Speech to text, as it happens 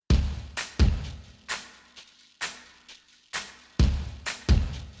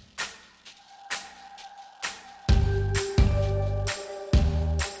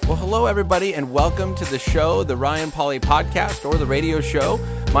hello, everybody, and welcome to the show, the Ryan Pauly Podcast, or the radio show.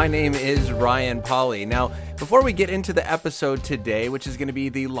 My name is Ryan Pauly. Now, before we get into the episode today, which is going to be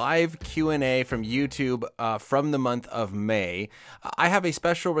the live Q&A from YouTube from the month of May, I have a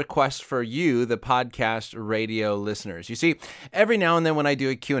special request for you, the podcast radio listeners. You see, every now and then when I do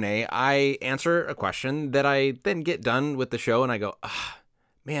a Q&A, I answer a question that I then get done with the show, and I go,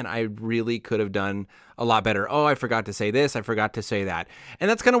 man, I really could have done a lot better. Oh, I forgot to say this. I forgot to say that. And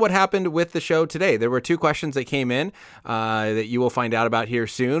that's kind of what happened with the show today. There were two questions that came in that you will find out about here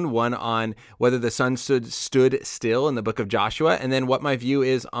soon. One on whether the sun stood still in the book of Joshua, and then what my view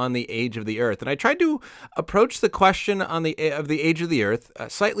is on the age of the earth. And I tried to approach the question on the age of the earth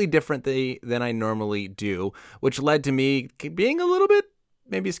slightly differently than I normally do, which led to me being a little bit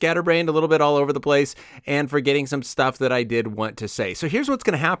maybe scatterbrained, a little bit all over the place, and forgetting some stuff that I did want to say. So here's what's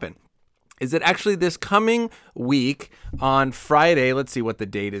going to happen. Is that actually this coming week on Friday, let's see what the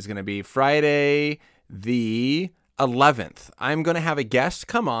date is going to be, Friday the 11th, I'm going to have a guest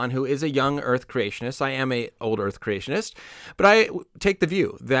come on who is a young earth creationist. I am an old earth creationist, but I take the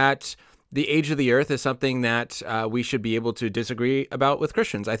view that the age of the earth is something that we should be able to disagree about with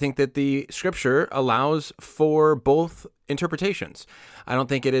Christians. I think that the scripture allows for both interpretations. I don't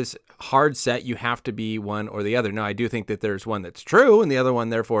think it is hard set. You have to be one or the other. Now, I do think that there's one that's true and the other one,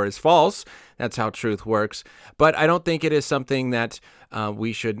 therefore, is false. That's how truth works. But I don't think it is something that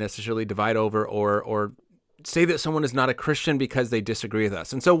we should necessarily divide over or say that someone is not a Christian because they disagree with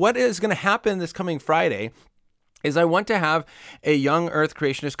us. And so what is going to happen this coming Friday is I want to have a young earth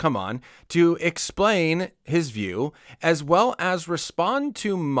creationist come on to explain his view as well as respond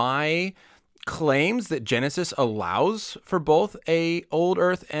to my claims that Genesis allows for both a old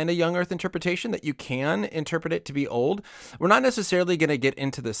earth and a young earth interpretation, that you can interpret it to be old. We're not necessarily going to get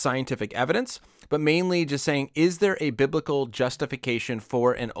into the scientific evidence, but mainly just saying, is there a biblical justification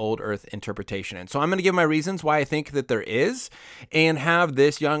for an old earth interpretation? And so I'm going to give my reasons why I think that there is, and have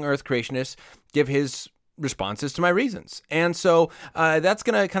this young earth creationist give his responses to my reasons. And so that's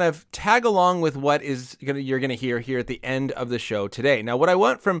going to kind of tag along with what you're going to hear here at the end of the show today. Now, what I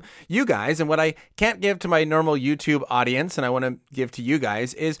want from you guys, and what I can't give to my normal YouTube audience, and I want to give to you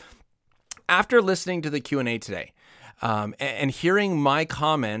guys, is after listening to the Q&A today, and hearing my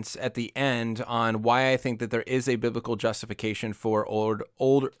comments at the end on why I think that there is a biblical justification for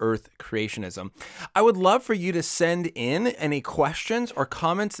old earth creationism, I would love for you to send in any questions or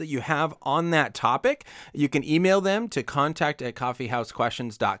comments that you have on that topic. You can email them to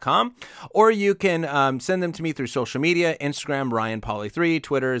contact@coffeehousequestions.com, or you can send them to me through social media, Instagram, Ryan Pauly 3,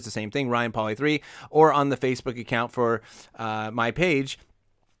 Twitter is the same thing, Ryan Pauly 3, or on the Facebook account for my page.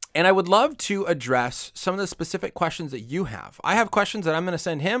 And I would love to address some of the specific questions that you have. I have questions that I'm going to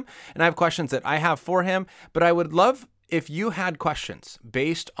send him, and I have questions that I have for him, but I would love if you had questions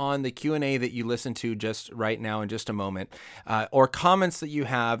based on the Q&A that you listened to just right now in just a moment, or comments that you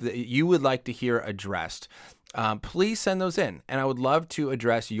have that you would like to hear addressed. Please send those in, and I would love to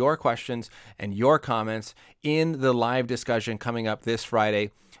address your questions and your comments in the live discussion coming up this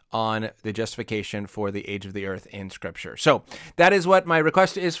Friday on the justification for the age of the earth in Scripture. So that is what my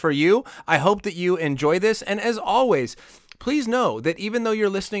request is for you. I hope that you enjoy this. And as always, please know that even though you're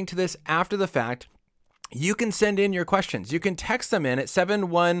listening to this after the fact, you can send in your questions. You can text them in at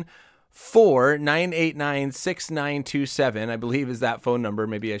 714-989-6927, I believe is that phone number.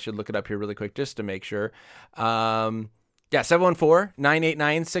 Maybe I should look it up here really quick just to make sure.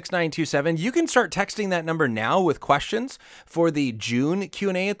 714-989-6927. You can start texting that number now with questions for the June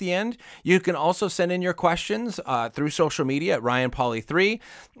Q&A at the end. You can also send in your questions through social media at Ryan Pauly 3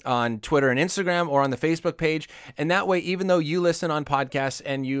 on Twitter and Instagram, or on the Facebook page. And that way, even though you listen on podcasts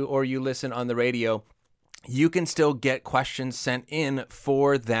and you listen on the radio, you can still get questions sent in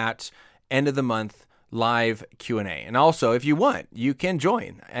for that end of the month live Q&A. And also, if you want, you can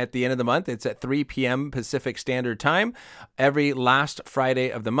join at the end of the month. It's at 3 p.m. Pacific Standard Time every last Friday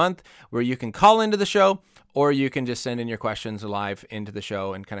of the month, where you can call into the show, or you can just send in your questions live into the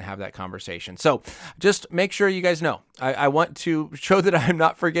show and kind of have that conversation. So just make sure you guys know, I want to show that I'm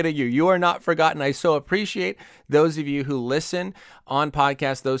not forgetting you. You are not forgotten. I so appreciate those of you who listen on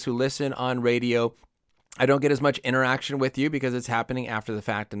podcasts, those who listen on radio. I don't get as much interaction with you because it's happening after the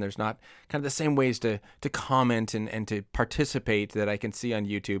fact, and there's not kind of the same ways to comment and to participate that I can see on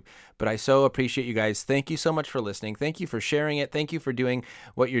YouTube. But I so appreciate you guys. Thank you so much for listening. Thank you for sharing it. Thank you for doing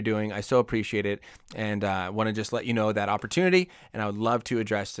what you're doing. I so appreciate it, and I want to just let you know that opportunity, and I would love to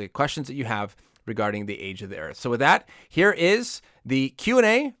address the questions that you have regarding the age of the earth. So with that, here is the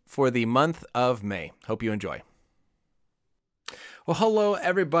Q&A for the month of May. Hope you enjoy. Well, hello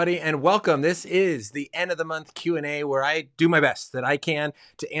everybody and welcome. This is the end of the month Q&A where I do my best that I can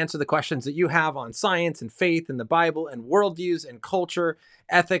to answer the questions that you have on science and faith and the Bible and worldviews and culture,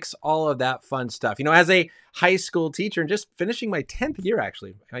 ethics, all of that fun stuff. You know, as a high school teacher and just finishing my 10th year,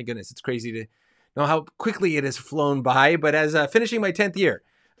 actually, my goodness, it's crazy to know how quickly it has flown by, but as finishing my 10th year,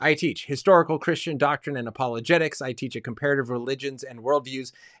 I teach historical Christian doctrine and apologetics. I teach a comparative religions and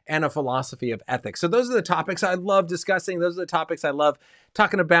worldviews and a philosophy of ethics. So those are the topics I love discussing. Those are the topics I love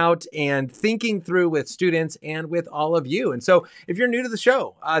talking about and thinking through with students and with all of you. And so if you're new to the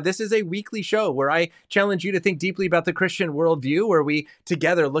show, this is a weekly show where I challenge you to think deeply about the Christian worldview, where we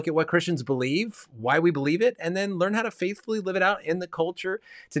together look at what Christians believe, why we believe it, and then learn how to faithfully live it out in the culture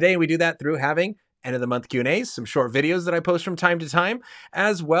today. And we do that through having end of the month Q&As, some short videos that I post from time to time,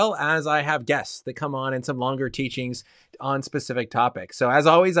 as well as I have guests that come on and some longer teachings on specific topics. So as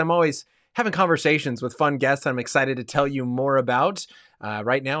always, I'm always having conversations with fun guests I'm excited to tell you more about.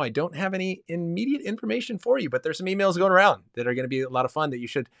 Right now, I don't have any immediate information for you, but there's some emails going around that are going to be a lot of fun that you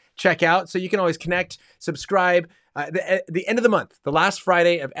should check out. So you can always connect, subscribe. The end of the month, the last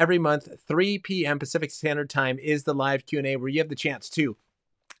Friday of every month, 3 p.m. Pacific Standard Time is the live Q&A where you have the chance to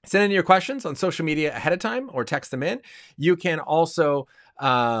send in your questions on social media ahead of time or text them in. You can also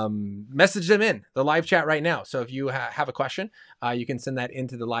message them in the live chat right now. So if you have a question, you can send that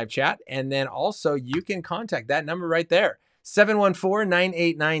into the live chat. And then also you can contact that number right there,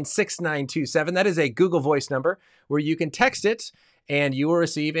 714-989-6927. That is a Google Voice number where you can text it and you will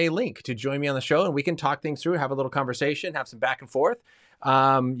receive a link to join me on the show. And we can talk things through, have a little conversation, have some back and forth.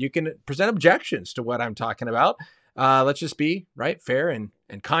 You can present objections to what I'm talking about. Let's just be fair and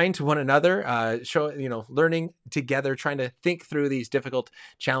kind to one another, learning together, trying to think through these difficult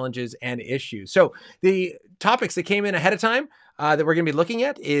challenges and issues. So the topics that came in ahead of time that we're going to be looking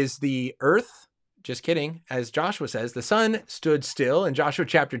at is the earth. Just kidding. As Joshua says, the sun stood still in Joshua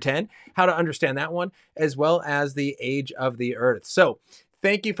chapter 10, how to understand that one, as well as the age of the earth. So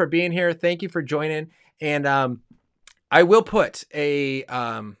thank you for being here. Thank you for joining. And I will put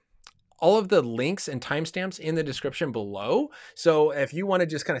all of the links and timestamps in the description below. So if you want to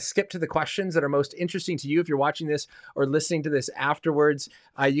just kind of skip to the questions that are most interesting to you, if you're watching this or listening to this afterwards,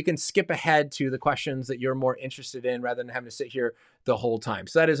 you can skip ahead to the questions that you're more interested in rather than having to sit here the whole time.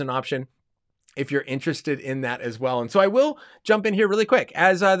 So that is an option if you're interested in that as well. And so I will jump in here really quick.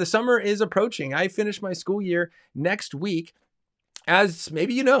 As the summer is approaching, I finish my school year next week. As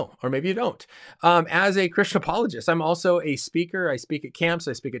maybe you know, or maybe you don't, as a Christian apologist, I'm also a speaker. I speak at camps,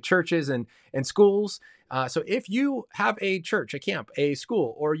 I speak at churches and schools. So if you have a church, a camp, a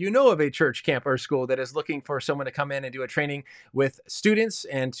school, or you know of a church, camp, or school that is looking for someone to come in and do a training with students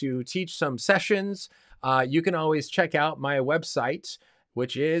and to teach some sessions, you can always check out my website,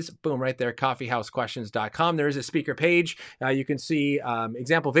 which is, boom, right there, coffeehousequestions.com. There is a speaker page. You can see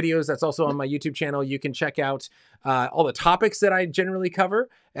example videos. That's also on my YouTube channel. You can check out all the topics that I generally cover,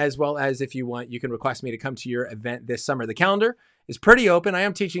 as well as if you want, you can request me to come to your event this summer. The calendar is pretty open. I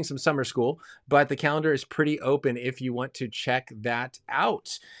am teaching some summer school, but the calendar is pretty open if you want to check that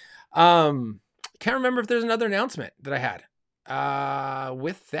out. Can't remember if there's another announcement that I had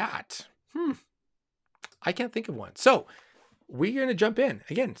with that. I can't think of one. So we're going to jump in.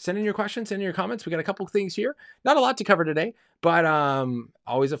 Again, send in your questions, send in your comments. We got a couple of things here. Not a lot to cover today, but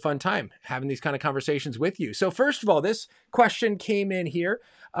always a fun time having these kind of conversations with you. So first of all, this question came in here.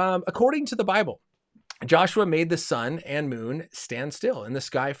 According to the Bible, Joshua made the sun and moon stand still in the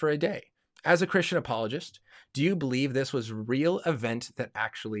sky for a day. As a Christian apologist, do you believe this was a real event that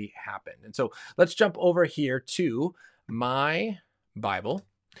actually happened? And so let's jump over here to my Bible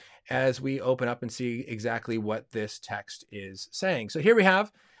as we open up and see exactly what this text is saying. So here we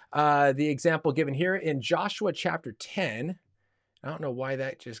have the example given here in Joshua chapter 10. I don't know why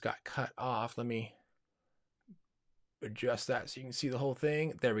that just got cut off. Let me adjust that so you can see the whole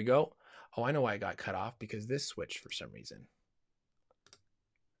thing. There we go. Oh, I know why it got cut off, because this switched for some reason.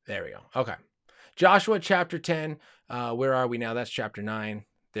 There we go. Okay. Joshua chapter 10. Where are we now? That's chapter 9.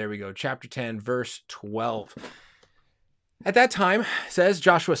 There we go. Chapter 10, verse 12. At that time, says,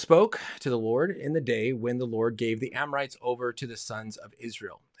 Joshua spoke to the Lord in the day when the Lord gave the Amorites over to the sons of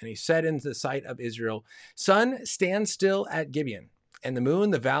Israel. And he said in the sight of Israel, sun, stand still at Gibeon, and the moon,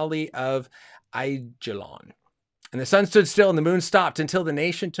 the valley of Aijalon. And the sun stood still and the moon stopped until the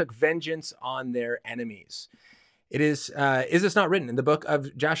nation took vengeance on their enemies. Is this not written in the book of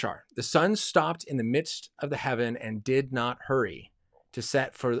Jashar? The sun stopped in the midst of the heaven and did not hurry to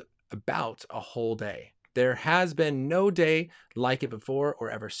set for about a whole day. There has been no day like it before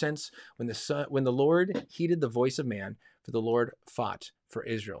or ever since when the Lord heeded the voice of man, for the Lord fought for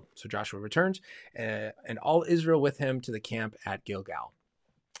Israel. So Joshua returned, and all Israel with him to the camp at Gilgal.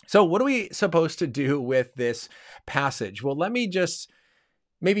 So what are we supposed to do with this passage? Well, let me just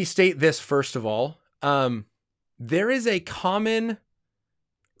maybe state this first of all. There is a common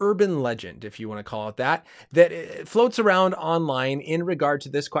urban legend, if you want to call it that, that floats around online in regard to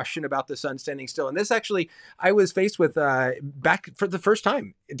this question about the sun standing still. And this actually, I was faced with back for the first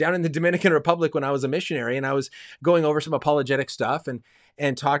time down in the Dominican Republic when I was a missionary, and I was going over some apologetic stuff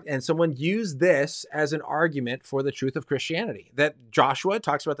and someone used this as an argument for the truth of Christianity, that Joshua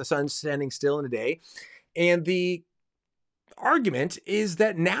talks about the sun standing still in a day. And the argument is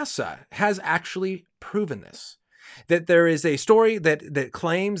that NASA has actually proven this. That there is a story that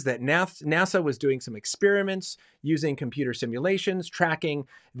claims that NASA was doing some experiments using computer simulations, tracking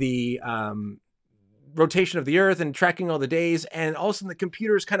the rotation of the Earth and tracking all the days. And all of a sudden the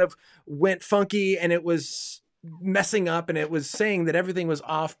computers kind of went funky and it was messing up and it was saying that everything was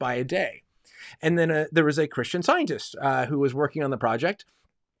off by a day. And then there was a Christian scientist who was working on the project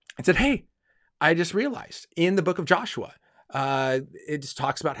and said, hey, I just realized in the book of Joshua, it just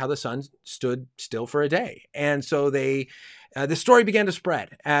talks about how the sun stood still for a day. And so the story began to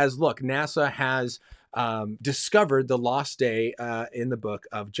spread as, look, NASA has discovered the lost day in the book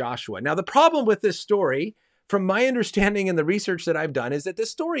of Joshua. Now, the problem with this story, from my understanding and the research that I've done, is that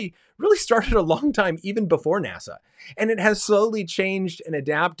this story really started a long time even before NASA. And it has slowly changed and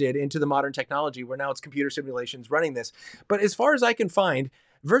adapted into the modern technology where now it's computer simulations running this. But as far as I can find,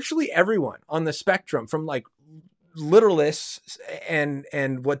 virtually everyone on the spectrum, from like literalists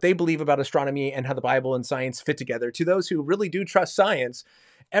and what they believe about astronomy and how the Bible and science fit together, to those who really do trust science,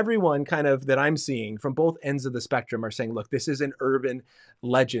 everyone kind of that I'm seeing from both ends of the spectrum are saying, look, this is an urban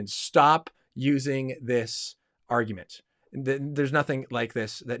legend. Stop using this argument. There's nothing like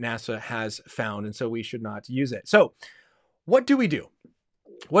this that NASA has found, and so we should not use it. So what do we do?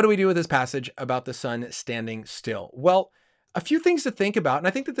 What do we do with this passage about the sun standing still? Well, a few things to think about. And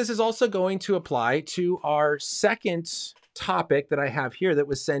I think that this is also going to apply to our second topic that I have here that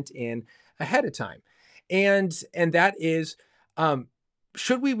was sent in ahead of time. And that is,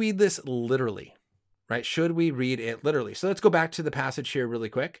 should we read this literally, right? Should we read it literally? So let's go back to the passage here really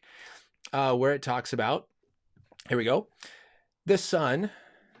quick, where it talks about, here we go. The sun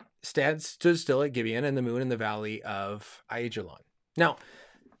stood still at Gibeon and the moon in the valley of Aijalon. Now,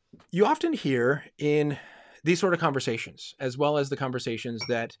 you often hear in these sort of conversations, as well as the conversations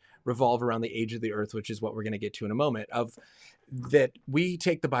that revolve around the age of the earth, which is what we're going to get to in a moment, of that we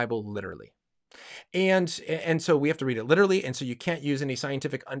take the Bible literally. And so we have to read it literally. And so you can't use any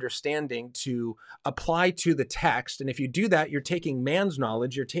scientific understanding to apply to the text. And if you do that, you're taking man's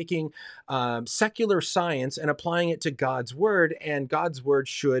knowledge, you're taking secular science and applying it to God's word, and God's word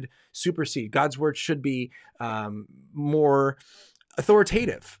should supersede. God's word should be more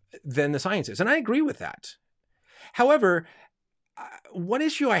authoritative than the sciences. And I agree with that. However, one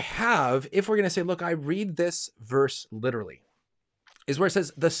issue I have, if we're going to say, look, I read this verse literally, is where it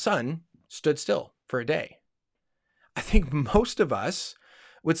says the sun stood still for a day. I think most of us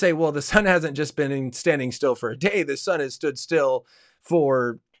would say, well, the sun hasn't just been standing still for a day. The sun has stood still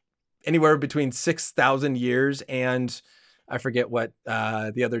for anywhere between 6,000 years and I forget what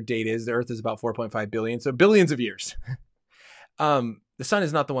the other date is. The earth is about 4.5 billion. So billions of years. The sun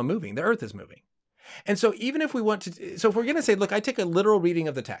is not the one moving. The earth is moving. And so even if we want to, so if we're going to say, look, I take a literal reading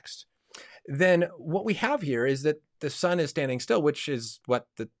of the text, then what we have here is that the sun is standing still, which is what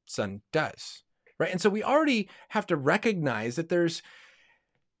the sun does, right? And so we already have to recognize that there's,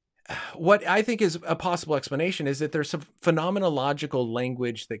 what I think is a possible explanation is that there's some phenomenological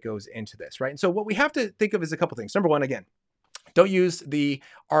language that goes into this, right? And so what we have to think of is a couple things. Number one, again, don't use the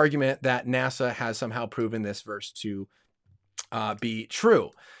argument that NASA has somehow proven this verse to be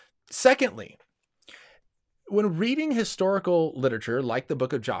true. Secondly, when reading historical literature like the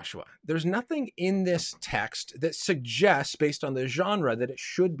book of Joshua, there's nothing in this text that suggests, based on the genre, that it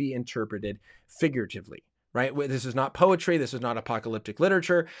should be interpreted figuratively, right? This is not poetry. This is not apocalyptic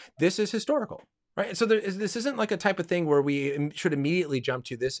literature. This is historical, right? And so this isn't like a type of thing where we should immediately jump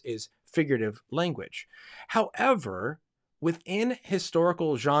to this is figurative language. However, within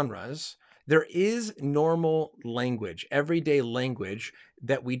historical genres, there is normal language, everyday language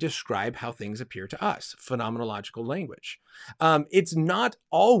that we describe how things appear to us, phenomenological language. It's not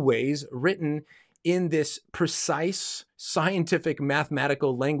always written in this precise scientific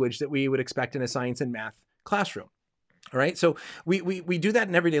mathematical language that we would expect in a science and math classroom. All right. So we do that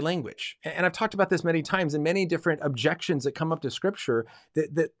in everyday language. And I've talked about this many times, and many different objections that come up to scripture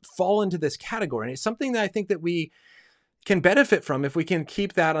that fall into this category. And it's something that I think that we can benefit from if we can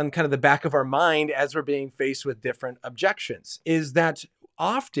keep that on kind of the back of our mind as we're being faced with different objections, is that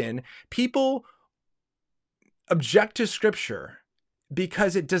often people object to Scripture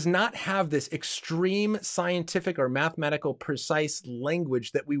because it does not have this extreme scientific or mathematical precise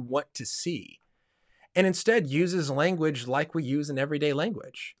language that we want to see, and instead uses language like we use in everyday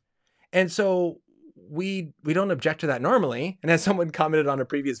language. And so we don't object to that normally. And as someone commented on a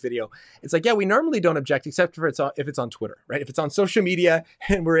previous video, it's like, yeah, we normally don't object except for if it's on Twitter, right? If it's on social media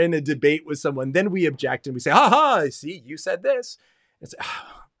and we're in a debate with someone, then we object and we say, ha, see, you said this. It's,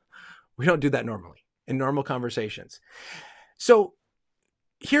 we don't do that normally in normal conversations. So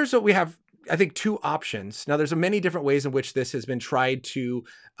here's what we have, I think, two options. Now, there's many different ways in which this has been tried to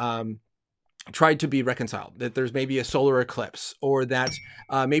be reconciled, that there's maybe a solar eclipse, or that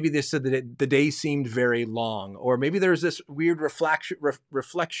maybe they said that the day seemed very long, or maybe there's this weird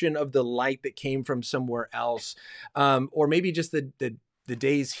reflection of the light that came from somewhere else, or maybe just the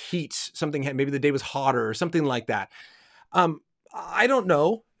day's heat, maybe the day was hotter or something like that. I don't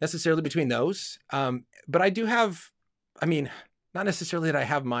know necessarily between those, but I do have, not necessarily that I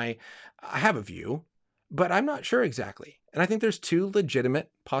have a view, but I'm not sure exactly. And I think there's two legitimate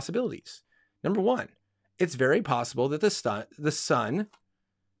possibilities. Number one, it's very possible that the sun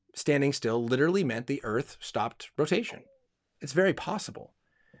standing still literally meant the earth stopped rotation. It's very possible,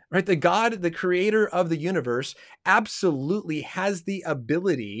 right? The God, the creator of the universe, absolutely has the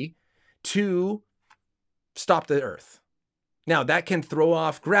ability to stop the earth. Now, that can throw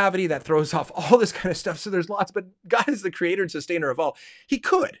off gravity, that throws off all this kind of stuff. So there's lots, but God is the creator and sustainer of all. He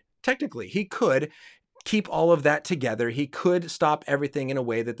could keep all of that together. He could stop everything in a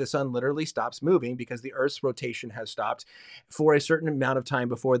way that the sun literally stops moving because the Earth's rotation has stopped for a certain amount of time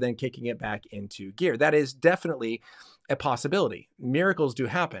before then kicking it back into gear. That is definitely a possibility. Miracles do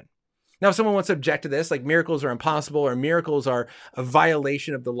happen. Now, if someone wants to object to this, like miracles are impossible or miracles are a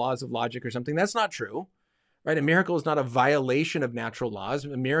violation of the laws of logic or something, that's not true. Right? A miracle is not a violation of natural laws.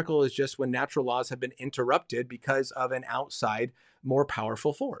 A miracle is just when natural laws have been interrupted because of an outside, more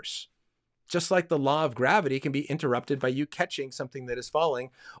powerful force. Just like the law of gravity can be interrupted by you catching something that is falling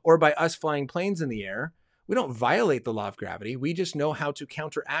or by us flying planes in the air. We don't violate the law of gravity. We just know how to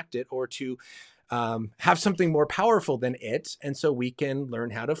counteract it or to have something more powerful than it. And so we can learn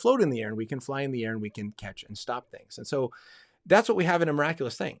how to float in the air and we can fly in the air and we can catch and stop things. And so that's what we have in a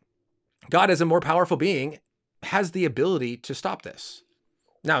miraculous thing. God, as a more powerful being, has the ability to stop this.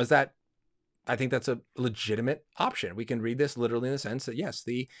 Now, I think that's a legitimate option. We can read this literally in the sense that, yes,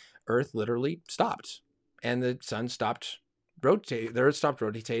 the earth literally stopped and the sun stopped rotating. The earth stopped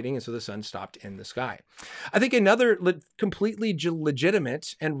rotating, and so the sun stopped in the sky. I think another completely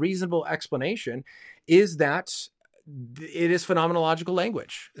legitimate and reasonable explanation is that it is phenomenological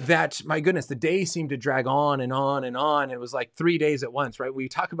language. That, my goodness, the day seemed to drag on and on and on. It was like 3 days at once, right? We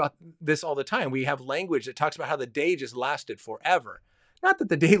talk about this all the time. We have language that talks about how the day just lasted forever. Not that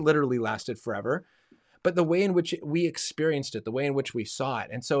the day literally lasted forever, but the way in which we experienced it, the way in which we saw it.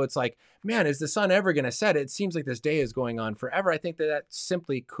 And so it's like, man, is the sun ever going to set? It seems like this day is going on forever. I think that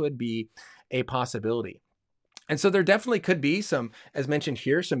simply could be a possibility. And so there definitely could be some, as mentioned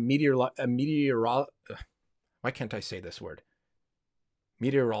here, some why can't I say this word?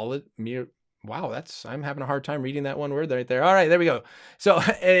 Wow, I'm having a hard time reading that one word right there. All right, there we go. So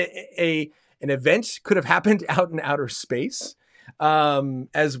an event could have happened out in outer space,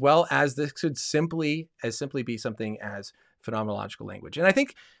 as well as this could simply be something as phenomenological language. And I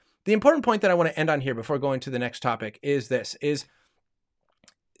think the important point that I want to end on here before going to the next topic is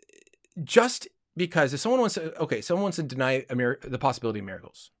just because if someone wants to deny the possibility of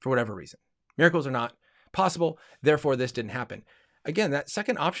miracles for whatever reason, miracles are not possible, therefore this didn't happen. Again, that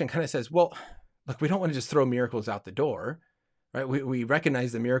second option kind of says, well, look, we don't want to just throw miracles out the door, right? We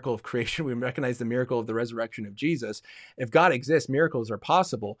recognize the miracle of creation. We recognize the miracle of the resurrection of Jesus. If God exists, miracles are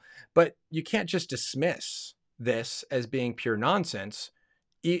possible, but you can't just dismiss this as being pure nonsense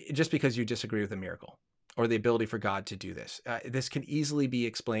just because you disagree with a miracle or the ability for God to do this. This can easily be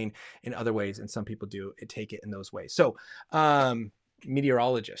explained in other ways, and some people do take it in those ways. So,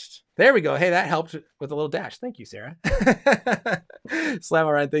 meteorologist. There we go. Hey, that helped with a little dash. Thank you, Sarah. Slam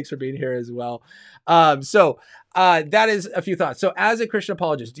Ryan, thanks for being here as well. So that is a few thoughts. So as a Christian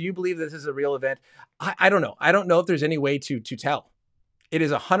apologist, do you believe this is a real event? I don't know. I don't know if there's any way to tell. It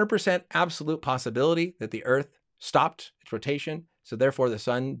is 100% absolute possibility that the earth stopped its rotation. So therefore the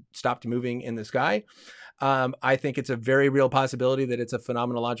sun stopped moving in the sky. I think it's a very real possibility that it's a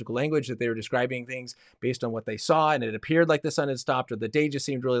phenomenological language, that they were describing things based on what they saw and it appeared like the sun had stopped or the day just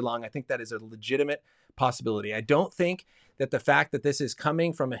seemed really long. I think that is a legitimate possibility. I don't think that the fact that this is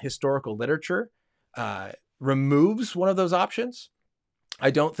coming from a historical literature removes one of those options. I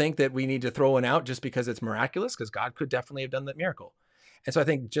don't think that we need to throw one out just because it's miraculous, because God could definitely have done that miracle. And so I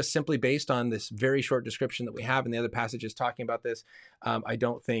think just simply based on this very short description that we have in the other passages talking about this, I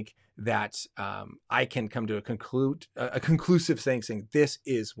don't think that I can come to a conclusive saying this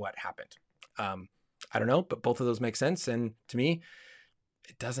is what happened. I don't know, but both of those make sense. And to me,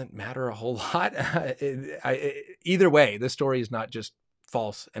 it doesn't matter a whole lot. Either way, this story is not just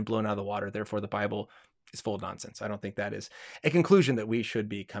false and blown out of the water. Therefore, the Bible is full of nonsense. I don't think that is a conclusion that we should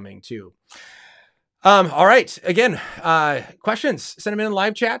be coming to. All right. Again, questions, send them in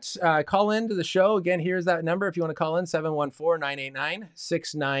live chats, call into the show. Again, here's that number. If you want to call in,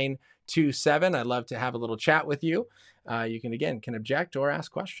 714-989-6927. I'd love to have a little chat with you. You can object or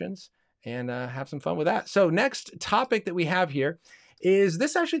ask questions and have some fun with that. So next topic that we have here is,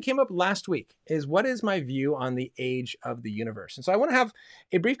 this actually came up last week, is what is my view on the age of the universe? And so I want to have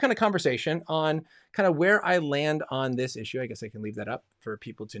a brief kind of conversation on kind of where I land on this issue. I guess I can leave that up for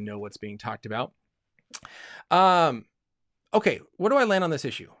people to know what's being talked about. Okay, where do I land on this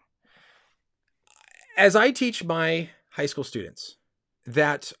issue? As I teach my high school students,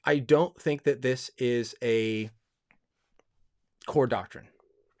 that I don't think that this is a core doctrine.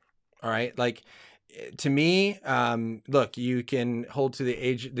 All right, like, to me, look, you can hold to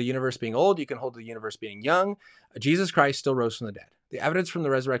the universe being old. You can hold to the universe being young. Jesus Christ still rose from the dead. The evidence from the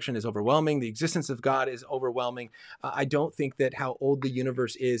resurrection is overwhelming. The existence of God is overwhelming. I don't think that how old the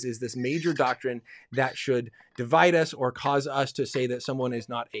universe is this major doctrine that should divide us or cause us to say that someone is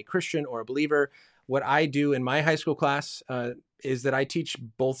not a Christian or a believer. What I do in my high school class is that I teach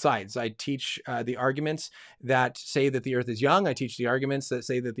both sides. I teach the arguments that say that the earth is young. I teach the arguments that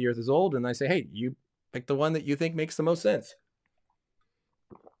say that the earth is old. And I say, hey, you pick the one that you think makes the most sense.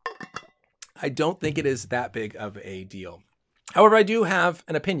 I don't think it is that big of a deal. However, I do have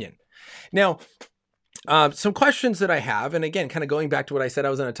an opinion. Now, some questions that I have, and again, kind of going back to what I said I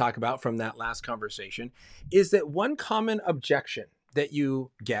was going to talk about from that last conversation, is that one common objection that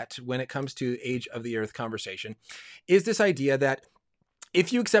you get when it comes to age of the earth conversation is this idea that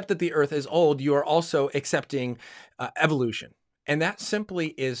if you accept that the earth is old, you are also accepting evolution. And that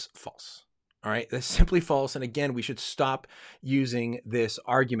simply is false. All right, that's simply false. And again, we should stop using this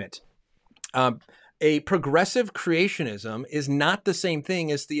argument. A progressive creationism is not the same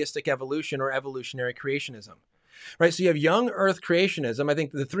thing as theistic evolution or evolutionary creationism, right? So you have young earth creationism. I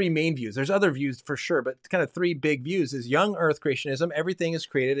think the three main views, there's other views for sure, but kind of three big views is young earth creationism. Everything is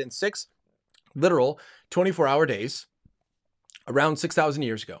created in 6 literal 24-hour days around 6,000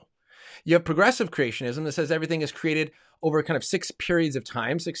 years ago. You have progressive creationism that says everything is created over kind of 6 periods of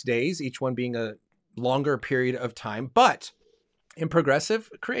time, 6 days, each one being a longer period of time. But in progressive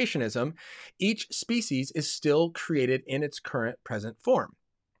creationism, each species is still created in its current present form.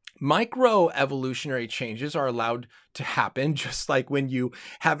 Microevolutionary changes are allowed to happen, just like when you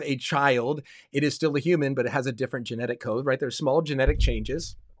have a child, it is still a human, but it has a different genetic code, right? There's small genetic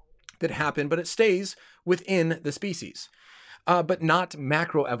changes that happen, but it stays within the species. But not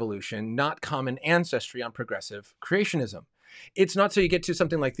macroevolution, not common ancestry on progressive creationism. It's not till you get to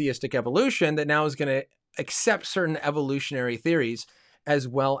something like theistic evolution that now is going to accept certain evolutionary theories as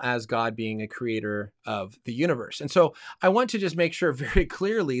well as God being a creator of the universe. And so I want to just make sure very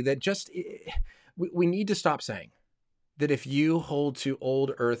clearly that we need to stop saying that if you hold to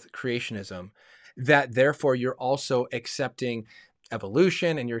old earth creationism, that therefore you're also accepting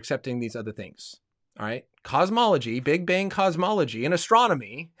evolution and you're accepting these other things. All right. Cosmology, Big Bang cosmology and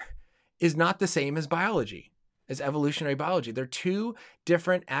astronomy is not the same as biology, as evolutionary biology. They're two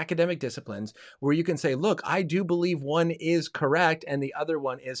different academic disciplines where you can say, look, I do believe one is correct and the other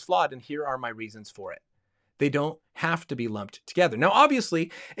one is flawed, and here are my reasons for it. They don't have to be lumped together. Now,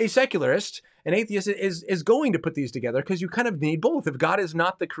 obviously, a secularist, an atheist is going to put these together because you kind of need both. If God is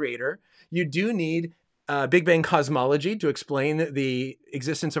not the creator, you do need Big Bang cosmology to explain the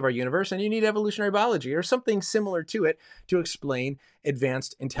existence of our universe, and you need evolutionary biology or something similar to it to explain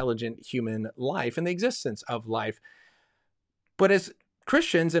advanced, intelligent human life and the existence of life. But as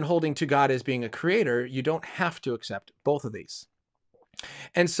Christians and holding to God as being a creator, you don't have to accept both of these.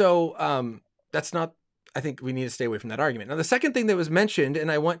 And so that's not, I think we need to stay away from that argument. Now, the second thing that was mentioned,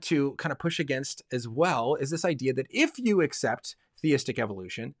 and I want to kind of push against as well, is this idea that if you accept theistic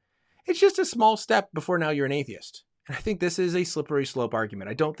evolution, it's just a small step before now you're an atheist. And I think this is a slippery slope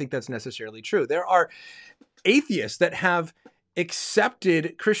argument. I don't think that's necessarily true. There are atheists that have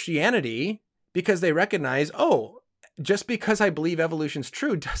accepted Christianity because they recognize, oh, just because I believe evolution's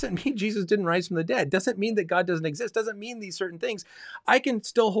true doesn't mean Jesus didn't rise from the dead, doesn't mean that God doesn't exist, doesn't mean these certain things. I can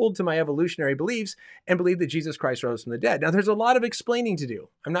still hold to my evolutionary beliefs and believe that Jesus Christ rose from the dead. Now, there's a lot of explaining to do.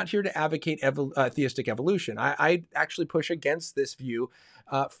 I'm not here to advocate theistic evolution. I actually push against this view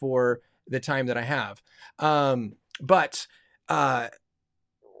for the time that I have. But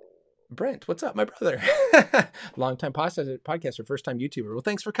Brent, what's up, my brother? Longtime podcaster, first time YouTuber. Well,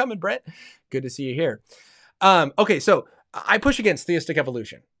 thanks for coming, Brent. Good to see you here. Okay, so I push against theistic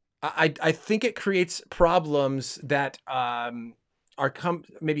evolution. I think it creates problems that are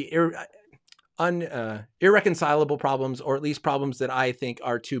maybe irreconcilable problems, or at least problems that I think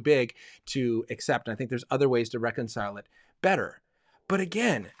are too big to accept. And I think there's other ways to reconcile it better. But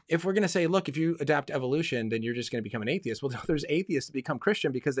again, if we're going to say, look, if you adapt evolution, then you're just going to become an atheist. Well, there's atheists that become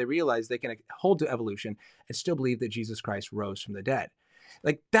Christian because they realize they can hold to evolution and still believe that Jesus Christ rose from the dead.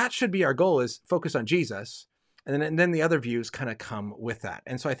 Like, that should be our goal, is focus on Jesus. And then the other views kind of come with that.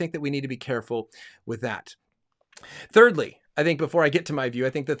 And so I think that we need to be careful with that. Thirdly, I think before I get to my view, I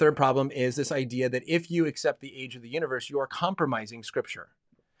think the third problem is this idea that if you accept the age of the universe, you are compromising Scripture.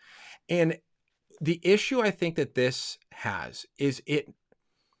 And the issue I think that this has is it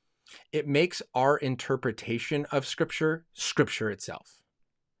makes our interpretation of Scripture itself,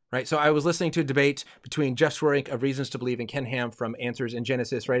 right? So I was listening to a debate between Jeff Swearink of Reasons to Believe and Ken Ham from Answers in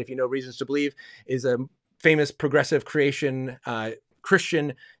Genesis, right? If you know, Reasons to Believe is a famous progressive creation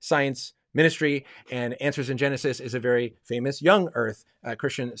Christian science ministry, and Answers in Genesis is a very famous young earth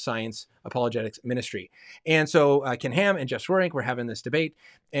Christian science apologetics ministry. And so Ken Ham and Jeff Swearink were having this debate.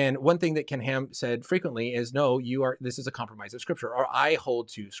 And one thing that Ken Ham said frequently is, no, this is a compromise of Scripture, or I hold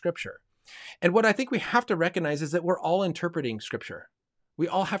to Scripture. And what I think we have to recognize is that we're all interpreting Scripture. We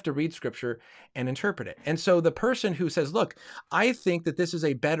all have to read Scripture and interpret it. And so the person who says, look, I think that this is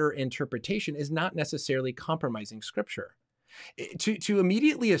a better interpretation, is not necessarily compromising Scripture. To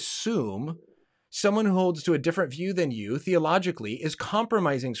immediately assume someone who holds to a different view than you theologically is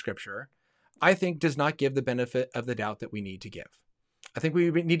compromising Scripture, I think does not give the benefit of the doubt that we need to give. I think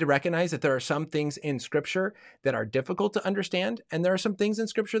we need to recognize that there are some things in Scripture that are difficult to understand, and there are some things in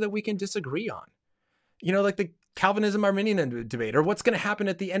Scripture that we can disagree on. You know, like the Calvinism-Arminian debate, or what's going to happen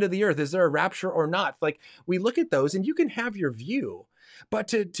at the end of the earth. Is there a rapture or not? Like, we look at those and you can have your view, but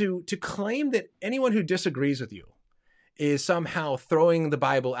to claim that anyone who disagrees with you is somehow throwing the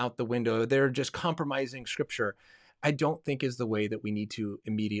Bible out the window, they're just compromising Scripture, I don't think is the way that we need to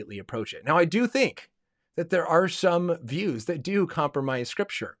immediately approach it. Now, I do think that there are some views that do compromise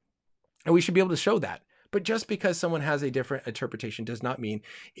Scripture, and we should be able to show that. But just because someone has a different interpretation does not mean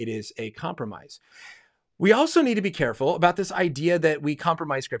it is a compromise. We also need to be careful about this idea that we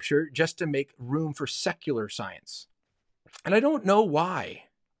compromise Scripture just to make room for secular science. And I don't know why.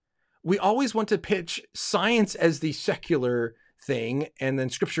 We always want to pitch science as the secular thing, and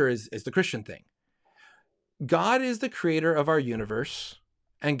then Scripture is the Christian thing. God is the creator of our universe,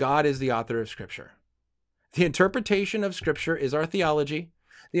 and God is the author of Scripture. The interpretation of Scripture is our theology.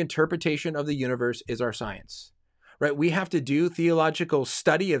 The interpretation of the universe is our science, right? We have to do theological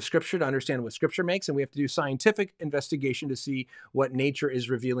study of Scripture to understand what Scripture makes, and we have to do scientific investigation to see what nature is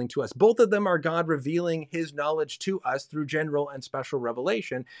revealing to us. Both of them are God revealing his knowledge to us through general and special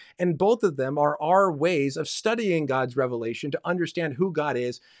revelation, and both of them are our ways of studying God's revelation to understand who God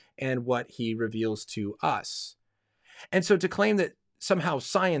is and what he reveals to us. And so to claim that somehow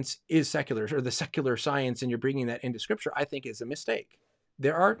science is secular, or the secular science, and you're bringing that into Scripture, I think is a mistake.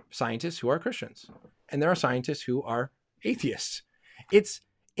 There are scientists who are Christians, and there are scientists who are atheists. It's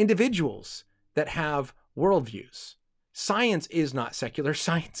individuals that have worldviews. Science is not secular.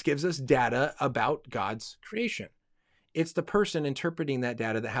 Science gives us data about God's creation. It's the person interpreting that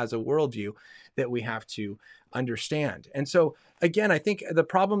data that has a worldview that we have to understand. And so, again, I think the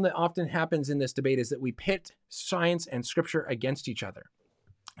problem that often happens in this debate is that we pit science and Scripture against each other.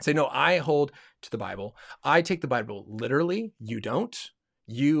 Say, no, I hold to the Bible. I take the Bible literally. You don't.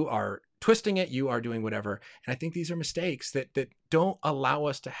 You are twisting it. You are doing whatever. And I think these are mistakes that don't allow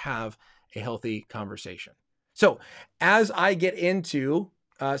us to have a healthy conversation. So as I get into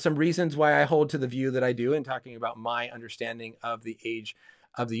some reasons why I hold to the view that I do and talking about my understanding of the age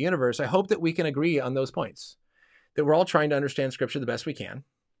of the universe, I hope that we can agree on those points, that we're all trying to understand Scripture the best we can,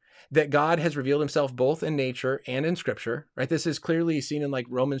 that God has revealed himself both in nature and in Scripture, right? This is clearly seen in like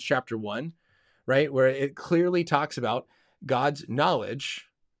Romans chapter 1, right? Where it clearly talks about God's knowledge,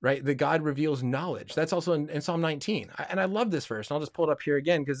 right? That God reveals knowledge. That's also in Psalm 19. And I love this verse. And I'll just pull it up here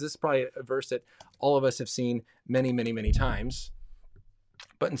again, because this is probably a verse that all of us have seen many, many, many times.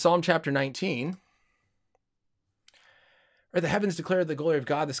 But in Psalm chapter 19, right, the heavens declare the glory of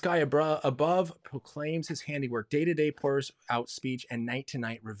God. The sky above proclaims his handiwork. Day to day pours out speech, and night to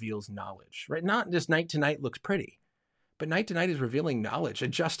night reveals knowledge, right? Not just night to night looks pretty, but night to night is revealing knowledge, a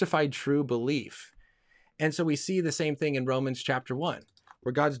justified true belief. And so we see the same thing in Romans chapter 1,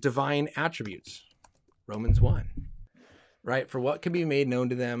 where God's divine attributes, Romans 1, right? For what can be made known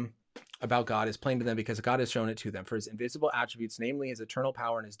to them about God is plain to them because God has shown it to them. For his invisible attributes, namely his eternal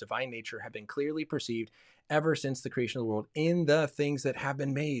power and his divine nature, have been clearly perceived ever since the creation of the world in the things that have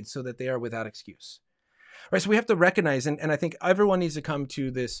been made, so that they are without excuse. Right? So we have to recognize, and I think everyone needs to come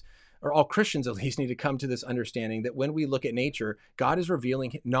to this, or all Christians at least need to come to this understanding that when we look at nature, God is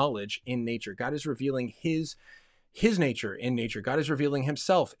revealing knowledge in nature. God is revealing his nature in nature. God is revealing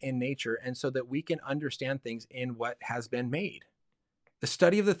himself in nature, and so that we can understand things in what has been made. The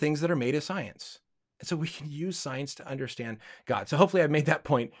study of the things that are made is science. And so we can use science to understand God. So hopefully I've made that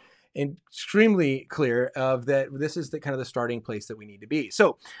point extremely clear of that this is the kind of the starting place that we need to be.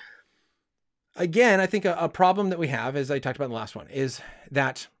 So again, I think a problem that we have, as I talked about in the last one, is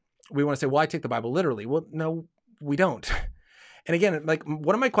that we want to say, well, I take the Bible literally. Well, no, we don't. And again, like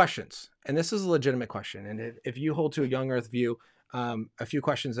one of my questions, and this is a legitimate question, and if you hold to a young earth view, a few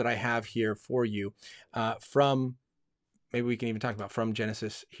questions that I have here for you from, maybe we can even talk about from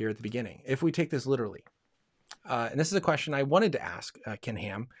Genesis here at the beginning. If we take this literally, and this is a question I wanted to ask Ken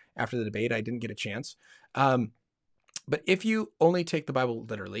Ham after the debate, I didn't get a chance. But if you only take the Bible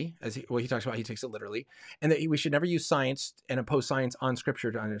literally, as he talks about, he takes it literally, and that we should never use science and impose science on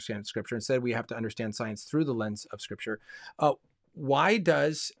Scripture to understand Scripture. Instead, we have to understand science through the lens of Scripture. Why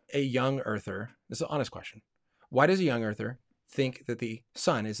does a young earther, this is an honest question, why does a young earther think that the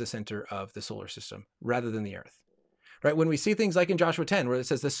sun is the center of the solar system rather than the earth? Right? When we see things like in Joshua 10, where it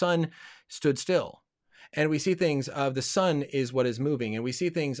says the sun stood still, and we see things of the sun is what is moving, and we see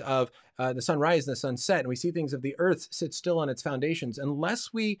things of the sun rise and the sun set, and we see things of the earth sit still on its foundations.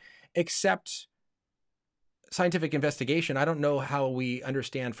 Unless we accept scientific investigation, I don't know how we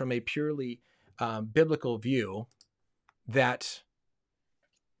understand from a purely biblical view that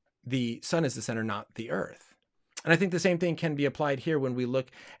the sun is the center, not the earth. And I think the same thing can be applied here when we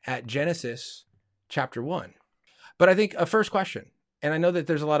look at Genesis chapter 1. But I think a first question, and I know that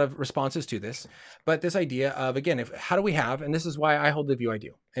there's a lot of responses to this, but this idea of, again, how do we have, and this is why I hold the view I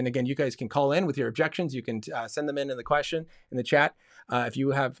do. And again, you guys can call in with your objections. You can send them in the question in the chat if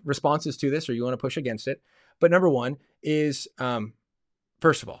you have responses to this or you want to push against it. But number one is,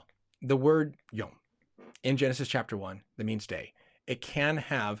 first of all, the word yom in Genesis chapter 1, that means day. It can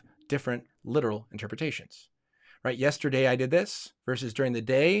have different literal interpretations, right? Yesterday I did this versus during the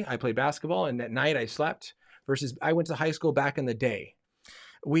day I played basketball and at night I slept versus I went to high school back in the day.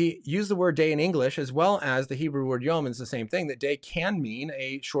 We use the word day in English as well as the Hebrew word yom is the same thing, that day can mean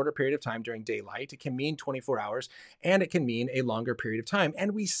a shorter period of time during daylight. It can mean 24 hours and it can mean a longer period of time.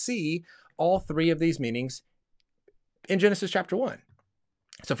 And we see all three of these meanings in Genesis chapter 1.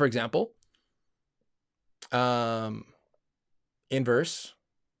 So for example, in verse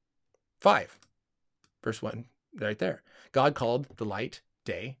 5, verse 1, right there, God called the light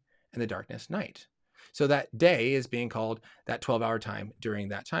day and the darkness night. So that day is being called that 12-hour time during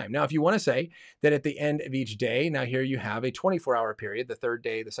that time. Now, if you want to say that at the end of each day, now here you have a 24-hour period, the third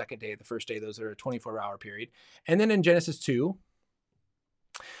day, the second day, the first day, those are a 24-hour period. And then in Genesis 2,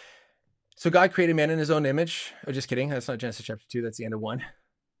 so God created man in his own image. Oh, just kidding. That's not Genesis chapter 2. That's the end of 1.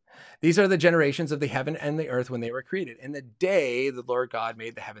 These are the generations of the heaven and the earth when they were created. In the day, the Lord God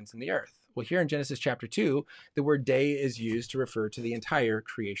made the heavens and the earth. Well, here in Genesis chapter 2, the word day is used to refer to the entire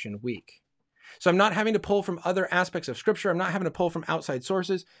creation week. So I'm not having to pull from other aspects of Scripture. I'm not having to pull from outside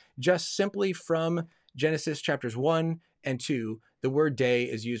sources. Just simply from Genesis chapters 1 and 2, the word day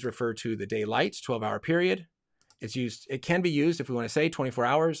is used to refer to the daylight, 12-hour period. It can be used, if we want to say, 24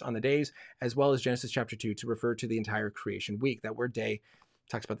 hours on the days, as well as Genesis chapter 2 to refer to the entire creation week. That word day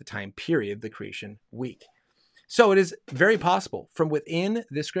talks about the time period, the creation week. So it is very possible from within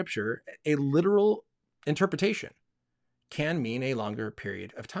the Scripture, a literal interpretation can mean a longer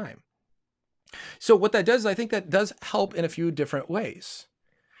period of time. So what that does, I think that does help in a few different ways.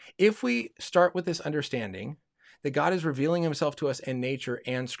 If we start with this understanding that God is revealing himself to us in nature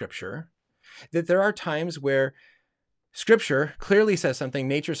and Scripture, that there are times where Scripture clearly says something,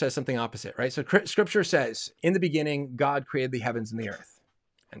 nature says something opposite, right? So Scripture says, in the beginning, God created the heavens and the earth.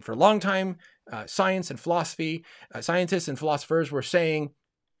 And for a long time, science and philosophy, scientists and philosophers were saying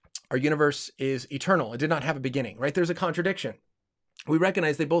our universe is eternal. It did not have a beginning, right? There's a contradiction. We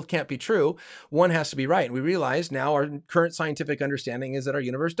recognize they both can't be true. One has to be right. And we realize now our current scientific understanding is that our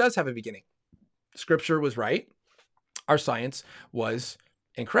universe does have a beginning. Scripture was right. Our science was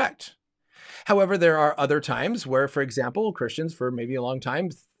incorrect. However, there are other times where, for example, Christians for maybe a long time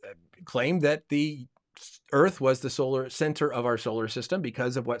claimed that the Earth was the solar center of our solar system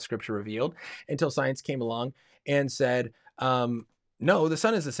because of what Scripture revealed, until science came along and said, no, the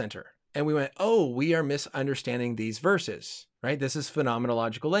sun is the center. And we went, oh, we are misunderstanding these verses, right? This is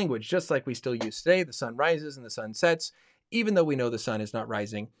phenomenological language, just like we still use today. The sun rises and the sun sets even though we know the sun is not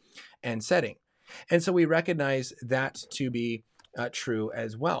rising and setting. And so we recognize that to be true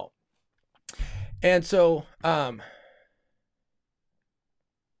as well. And so, so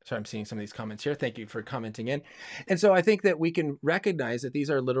I'm seeing some of these comments here. Thank you for commenting in. And so I think that we can recognize that these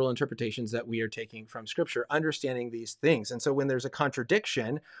are literal interpretations that we are taking from Scripture, understanding these things. And so when there's a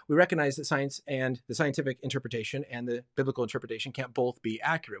contradiction, we recognize that science and the scientific interpretation and the biblical interpretation can't both be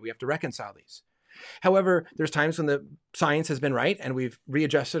accurate. We have to reconcile these. However, there's times when the science has been right and we've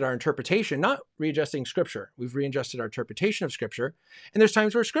readjusted our interpretation, not readjusting Scripture. We've readjusted our interpretation of Scripture. And there's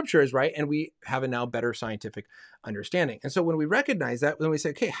times where Scripture is right and we have a now better scientific understanding. And so when we recognize that, then we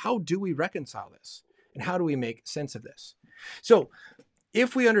say, okay, how do we reconcile this? And how do we make sense of this? So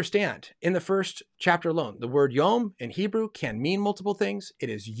if we understand in the first chapter alone, the word yom in Hebrew can mean multiple things. It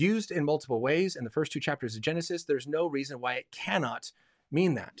is used in multiple ways in the first 2 chapters of Genesis. There's no reason why it cannot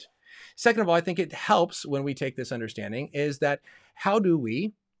mean that. Second of all, I think it helps when we take this understanding is that how do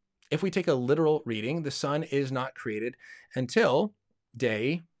we, if we take a literal reading, the sun is not created until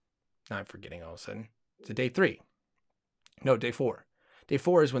day, now I'm forgetting all of a sudden, it's day 3. No, day 4. Day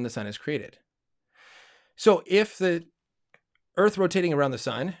 4 is when the sun is created. So if the earth rotating around the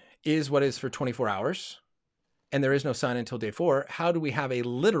sun is what is for 24 hours, and there is no sun until day 4, how do we have a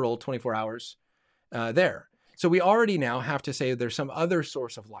literal 24 hours there? So we already now have to say there's some other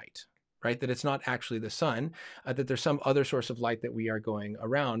source of light, right? That it's not actually the sun, that there's some other source of light that we are going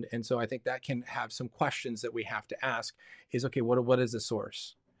around. And so I think that can have some questions that we have to ask is, okay, what is the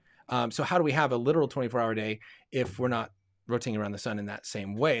source? So how do we have a literal 24-hour day if we're not rotating around the sun in that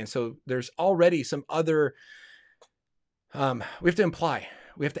same way? And so there's already some other, we have to imply,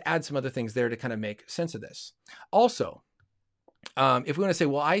 we have to add some other things there to kind of make sense of this. Also, if we want to say,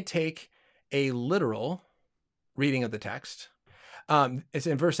 well, I take a literal reading of the text, it's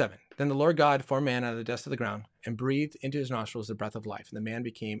in verse 7. Then the Lord God formed man out of the dust of the ground and breathed into his nostrils the breath of life, and the man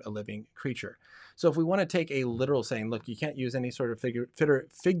became a living creature. So if we want to take a literal saying, look, you can't use any sort of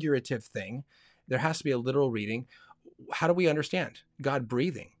figurative thing. There has to be a literal reading. How do we understand God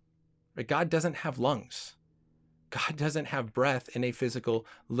breathing? Right? God doesn't have lungs. God doesn't have breath in a physical,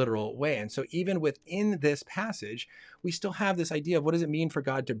 literal way. And so even within this passage, we still have this idea of what does it mean for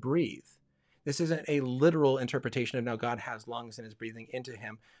God to breathe? This isn't a literal interpretation of now God has lungs and is breathing into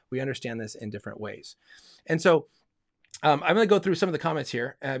him. We understand this in different ways. And so I'm going to go through some of the comments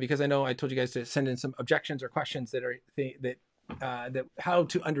here because I know I told you guys to send in some objections or questions that how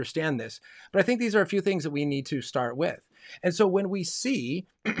to understand this. But I think these are a few things that we need to start with. And so when we see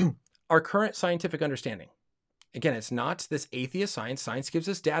our current scientific understanding, again, it's not this atheist science. Science gives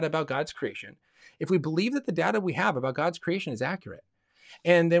us data about God's creation. If we believe that the data we have about God's creation is accurate,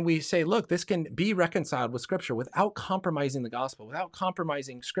 and then we say, look, this can be reconciled with Scripture without compromising the gospel, without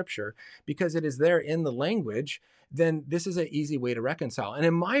compromising Scripture, because it is there in the language, then this is an easy way to reconcile. And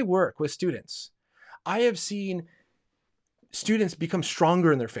in my work with students, I have seen students become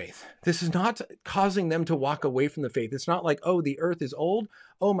stronger in their faith. This is not causing them to walk away from the faith. It's not like, oh, the earth is old.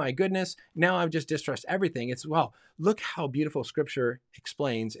 Oh my goodness. Now I've just distrust everything. It's, well, look how beautiful Scripture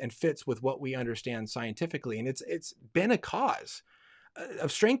explains and fits with what we understand scientifically. And it's been a cause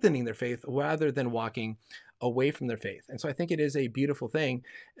of strengthening their faith rather than walking away from their faith. And so I think it is a beautiful thing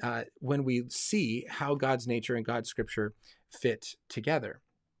when we see how God's nature and God's Scripture fit together.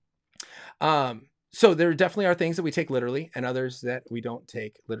 So there definitely are things that we take literally and others that we don't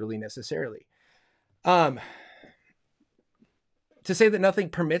take literally necessarily. To say that nothing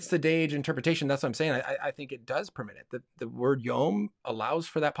permits the day age interpretation, that's what I'm saying. I think it does permit it. The word yom allows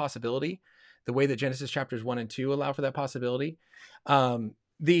for that possibility. The way that Genesis chapters 1 and 2 allow for that possibility.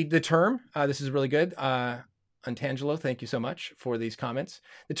 The term, this is really good. Antangelo, thank you so much for these comments.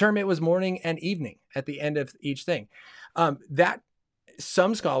 The term, it was morning and evening at the end of each thing. That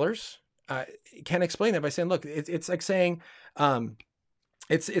some scholars can explain that by saying, look, it's like saying,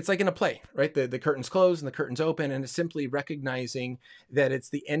 it's like in a play, right? The curtains close and the curtains open, and it's simply recognizing that it's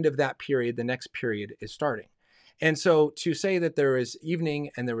the end of that period. The next period is starting. And so to say that there is evening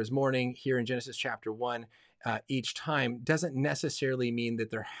and there was morning here in Genesis chapter 1 each time doesn't necessarily mean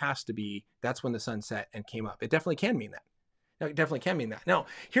that there has to be, that's when the sun set and came up. It definitely can mean that. No, it definitely can mean that. Now,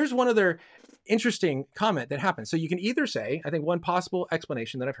 here's one other interesting comment that happens. So you can either say, I think one possible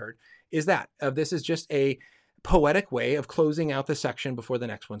explanation that I've heard is that this is just a poetic way of closing out the section before the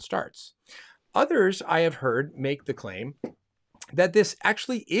next one starts. Others I have heard make the claim that this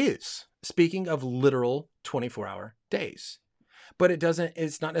actually is speaking of literal 24-hour days, but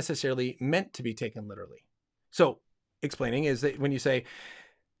it's not necessarily meant to be taken literally. So explaining is that when you say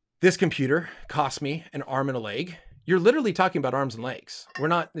this computer cost me an arm and a leg, you're literally talking about arms and legs.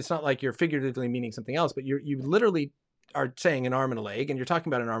 It's not like you're figuratively meaning something else, but you literally are saying an arm and a leg, and you're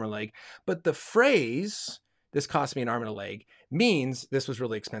talking about an arm and a leg, but the phrase, this cost me an arm and a leg, means this was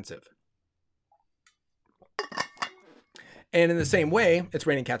really expensive. And in the same way, it's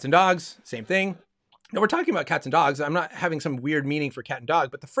raining cats and dogs, same thing. Now we're talking about cats and dogs. I'm not having some weird meaning for cat and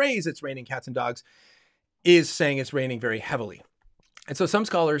dog, but the phrase it's raining cats and dogs is saying it's raining very heavily. And so some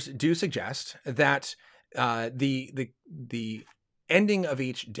scholars do suggest that the ending of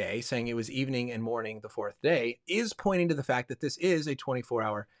each day, saying it was evening and morning the fourth day, is pointing to the fact that this is a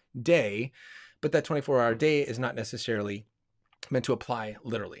 24-hour day, but that 24-hour day is not necessarily meant to apply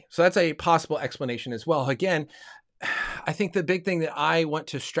literally. So that's a possible explanation as well. Again, I think the big thing that I want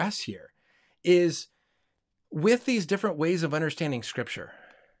to stress here is with these different ways of understanding scripture,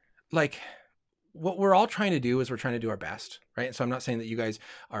 like what we're all trying to do is we're trying to do our best, right? And so I'm not saying that you guys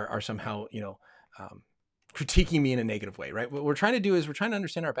are somehow, critiquing me in a negative way, right? What we're trying to do is we're trying to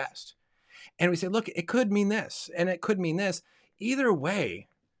understand our best. And we say, look, it could mean this and it could mean this. Either way,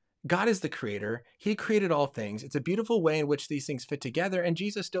 God is the creator. He created all things. It's a beautiful way in which these things fit together. And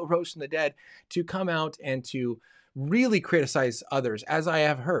Jesus still rose from the dead to come out and to really criticize others, as I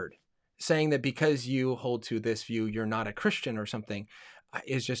have heard, saying that because you hold to this view, you're not a Christian or something,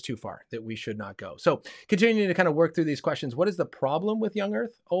 is just too far, that we should not go. So continuing to kind of work through these questions, what is the problem with young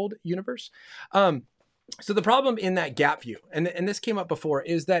earth, old universe? So the problem in that gap view, and this came up before,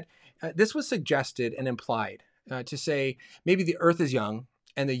 is that this was suggested and implied to say maybe the earth is young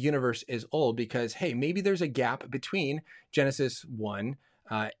and the universe is old because, hey, maybe there's a gap between Genesis 1.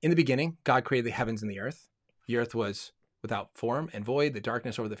 In the beginning, God created the heavens and the earth. The earth was without form and void, the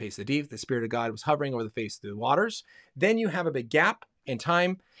darkness over the face of the deep. The Spirit of God was hovering over the face of the waters. Then you have a big gap in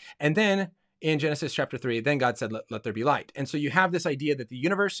time. And then in Genesis chapter 3, then God said, let there be light. And so you have this idea that the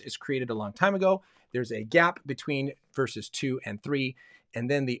universe is created a long time ago. There's a gap between verses 2 and 3, and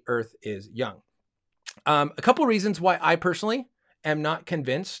then the earth is young. A couple of reasons why I personally am not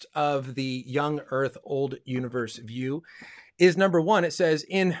convinced of the young earth, old universe view is number one, it says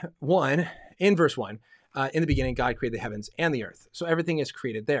in verse 1, in the beginning, God created the heavens and the earth. So everything is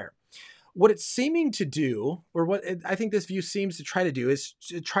created there. What it's seeming to do, or what I think this view seems to try to do, is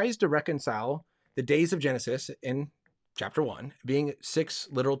it tries to reconcile the days of Genesis in chapter 1 being 6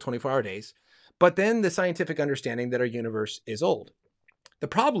 literal 24-hour days, but then the scientific understanding that our universe is old. The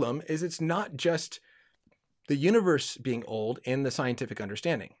problem is it's not just the universe being old in the scientific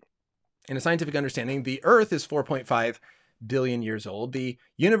understanding. In a scientific understanding, the earth is 4.5 billion years old. The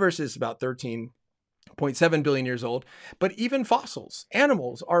universe is about 13.7 billion years old, but even fossils,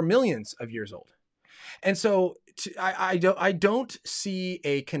 animals, are millions of years old. And so I don't see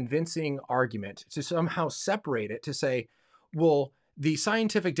a convincing argument to somehow separate it to say, well, the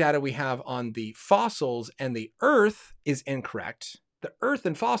scientific data we have on the fossils and the earth is incorrect. The earth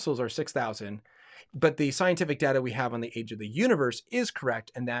and fossils are 6,000, but the scientific data we have on the age of the universe is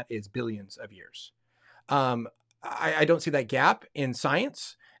correct, and that is billions of years. I don't see that gap in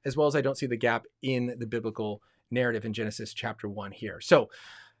science, as well as I don't see the gap in the biblical narrative in Genesis chapter 1 here. So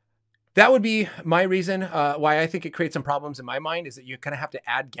that would be my reason why I think it creates some problems in my mind, is that you kind of have to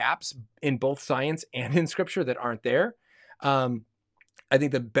add gaps in both science and in scripture that aren't there. I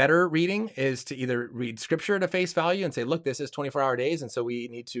think the better reading is to either read scripture at a face value and say, look, this is 24-hour days, and so we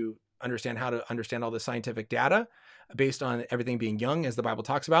need to understand how to understand all the scientific data based on everything being young, as the Bible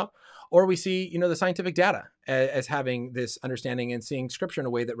talks about. Or we see, the scientific data as having this understanding and seeing scripture in a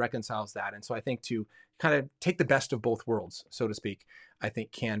way that reconciles that. And so I think to kind of take the best of both worlds, so to speak, I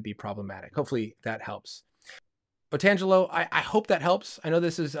think can be problematic. Hopefully that helps. Otangelo, I hope that helps. I know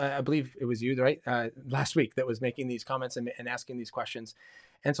this is, I believe it was you, right? Last week that was making these comments and asking these questions.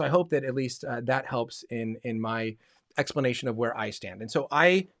 And so I hope that at least that helps in my explanation of where I stand. And so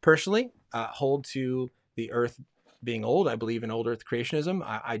I personally hold to the earth being old. I believe in old earth creationism.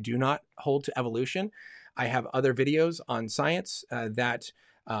 I do not hold to evolution. I have other videos on science that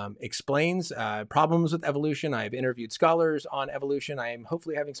explains problems with evolution. I've interviewed scholars on evolution. I am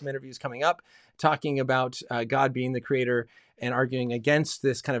hopefully having some interviews coming up talking about God being the creator and arguing against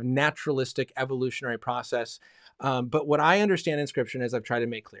this kind of naturalistic evolutionary process. But what I understand in scripture, as I've tried to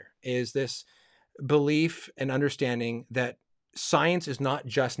make clear, is this belief and understanding that science is not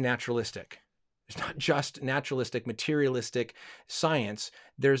just naturalistic. It's not just naturalistic, materialistic science.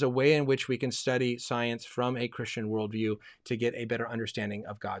 There's a way in which we can study science from a Christian worldview to get a better understanding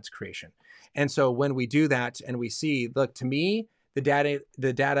of God's creation. And so when we do that and we see, look, to me, the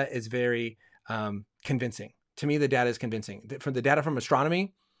data is very convincing. To me, the data is convincing. From the data from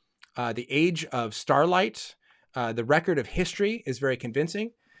astronomy, the age of starlight, the record of history is very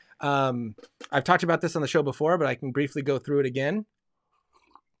convincing. I've talked about this on the show before, but I can briefly go through it again.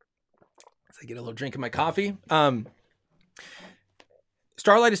 I get a little drink of my coffee.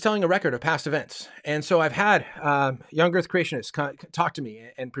 Starlight is telling a record of past events. And so I've had young Earth creationists talk to me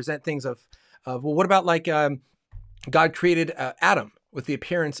and present things of well, what about like God created Adam with the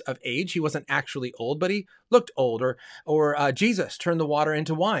appearance of age. He wasn't actually old, but he looked old. Or Jesus turned the water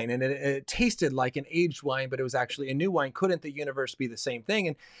into wine, and it tasted like an aged wine, but it was actually a new wine. Couldn't the universe be the same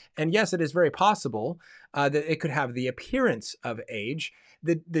thing? And yes, it is very possible that it could have the appearance of age.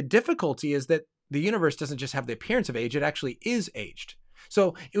 The difficulty is that the universe doesn't just have the appearance of age, it actually is aged.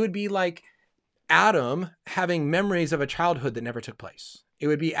 So it would be like Adam having memories of a childhood that never took place. It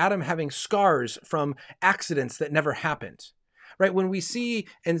would be Adam having scars from accidents that never happened, right? When we see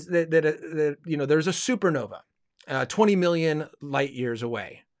and that you know, there's a supernova 20 million light years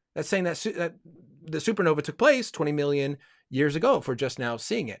away. That's saying that the supernova took place 20 million years ago if we're just now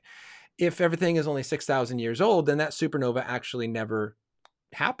seeing it. If everything is only 6,000 years old, then that supernova actually never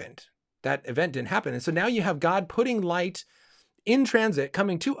happened. That event didn't happen. And so now you have God putting light in transit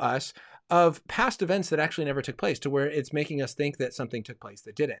coming to us of past events that actually never took place, to where it's making us think that something took place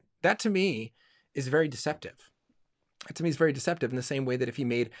that didn't. That to me is very deceptive. That to me is very deceptive in the same way that if he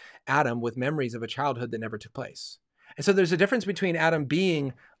made Adam with memories of a childhood that never took place. And so there's a difference between Adam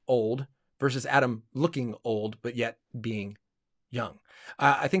being old versus Adam looking old, but yet being young.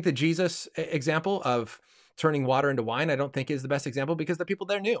 I think the Jesus example of turning water into wine, I don't think is the best example, because the people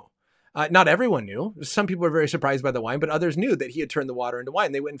there knew. Not everyone knew. Some people were very surprised by the wine, but others knew that he had turned the water into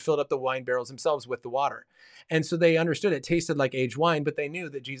wine. They went and filled up the wine barrels themselves with the water. And so they understood it tasted like aged wine, but they knew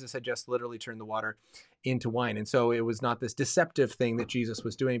that Jesus had just literally turned the water into wine. And so it was not this deceptive thing that Jesus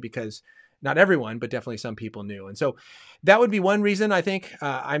was doing, because not everyone, but definitely some people knew. And so that would be one reason I think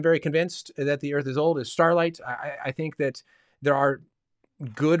I'm very convinced that the earth is old, is starlight. I think that there are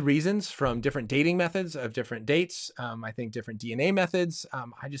good reasons from different dating methods of different dates. I think different DNA methods.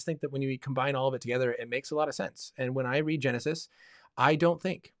 I just think that when you combine all of it together, it makes a lot of sense. And when I read Genesis, I don't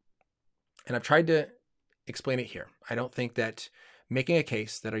think, and I've tried to explain it here, I don't think that making a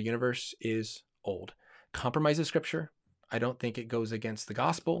case that our universe is old compromises scripture. I don't think it goes against the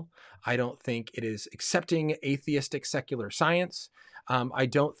gospel. I don't think it is accepting atheistic secular science. I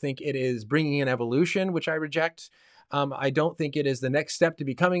don't think it is bringing in evolution, which I reject. I don't think it is the next step to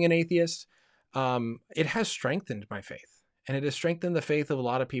becoming an atheist. It has strengthened my faith, and it has strengthened the faith of a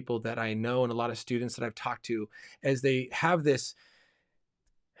lot of people that I know and a lot of students that I've talked to, as they have this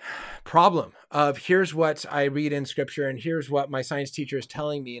problem of, here's what I read in scripture and here's what my science teacher is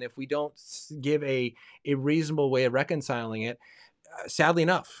telling me. And if we don't give a reasonable way of reconciling it, sadly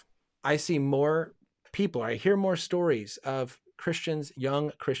enough, I see more people, I hear more stories of Christians,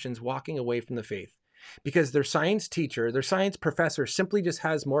 young Christians, walking away from the faith because their science teacher, their science professor simply just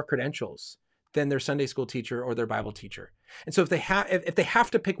has more credentials than their Sunday school teacher or their Bible teacher. And so if they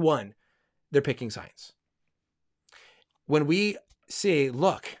have to pick one, they're picking science. When we say,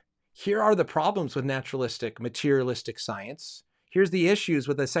 look, here are the problems with naturalistic, materialistic science. Here's the issues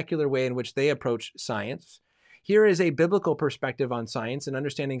with the secular way in which they approach science. Here is a biblical perspective on science and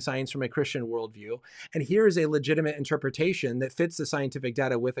understanding science from a Christian worldview. And here is a legitimate interpretation that fits the scientific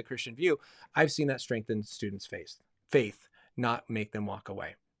data with a Christian view. I've seen that strengthen students' faith, not make them walk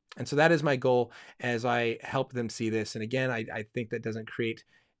away. And so that is my goal as I help them see this. And again, I think that doesn't create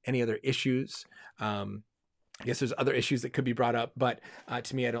any other issues. I guess there's other issues that could be brought up, but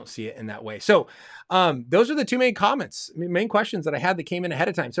to me, I don't see it in that way. So those are the two main questions that I had that came in ahead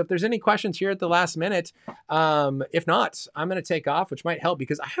of time. So if there's any questions here at the last minute, if not, I'm going to take off, which might help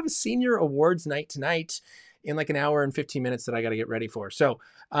because I have a senior awards night tonight in like an hour and 15 minutes that I got to get ready for. So,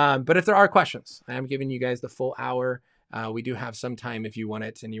 but if there are questions, I am giving you guys the full hour. We do have some time if you want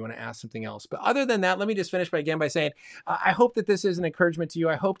it and you want to ask something else. But other than that, let me just finish by saying, I hope that this is an encouragement to you.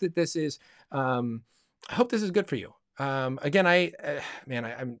 I hope that this is, good for you. Again,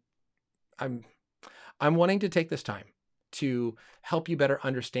 I'm wanting to take this time to help you better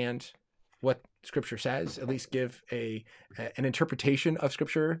understand what Scripture says, at least give an interpretation of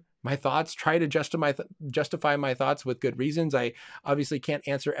Scripture, my thoughts, try to justify my thoughts with good reasons. I obviously can't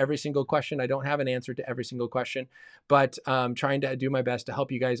answer every single question. I don't have an answer to every single question, but trying to do my best to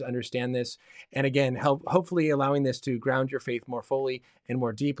help you guys understand this. And again, hopefully allowing this to ground your faith more fully and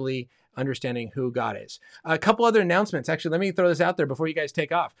more deeply, understanding who God is. A couple other announcements. Actually, let me throw this out there before you guys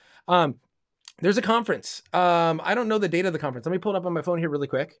take off. There's a conference. I don't know the date of the conference. Let me pull it up on my phone here really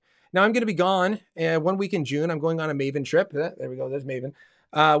quick. Now I'm going to be gone 1 week in June. I'm going on a Maven trip. There we go. There's Maven.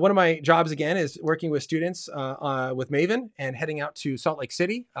 One of my jobs, again, is working with students with Maven and heading out to Salt Lake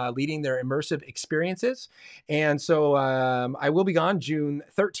City, leading their immersive experiences. And so I will be gone June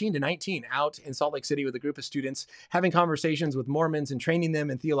 13 to 19 out in Salt Lake City with a group of students, having conversations with Mormons and training them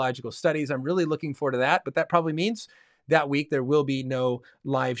in theological studies. I'm really looking forward to that, but that probably means that week there will be no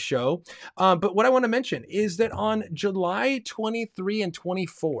live show. But what I want to mention is that on July 23 and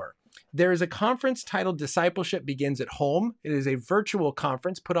 24, there is a conference titled Discipleship Begins at Home. It is a virtual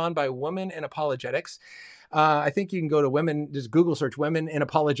conference put on by Women in Apologetics. I think you can go to women, just Google search Women in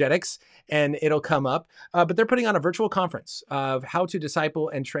Apologetics, and it'll come up. But they're putting on a virtual conference of how to disciple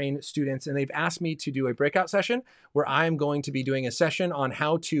and train students. And they've asked me to do a breakout session where I'm going to be doing a session on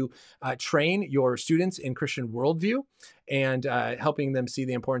how to train your students in Christian worldview and helping them see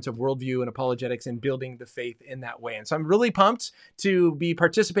the importance of worldview and apologetics and building the faith in that way. And so I'm really pumped to be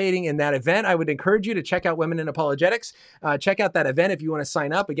participating in that event. I would encourage you to check out Women in Apologetics. Check out that event if you want to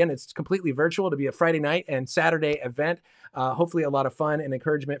sign up. Again, it's completely virtual to be a Friday night and Saturday event. Hopefully a lot of fun and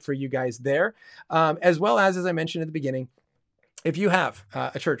encouragement for you guys there. As well as I mentioned at the beginning, if you have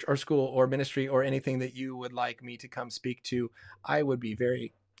a church or school or ministry or anything that you would like me to come speak to, I would be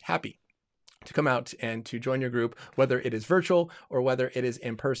very happy to come out and to join your group, whether it is virtual or whether it is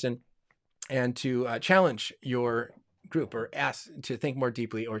in person, and to challenge your group or ask to think more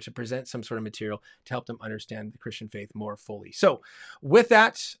deeply or to present some sort of material to help them understand the Christian faith more fully. So with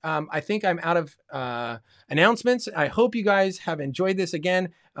that, I think I'm out of announcements. I hope you guys have enjoyed this. Again,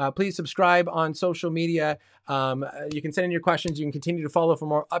 please subscribe on social media. You can send in your questions. You can continue to follow for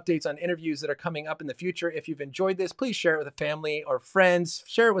more updates on interviews that are coming up in the future. If you've enjoyed this, please share it with a family or friends.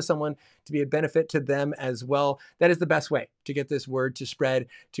 Share it with someone to be a benefit to them as well. That is the best way to get this word to spread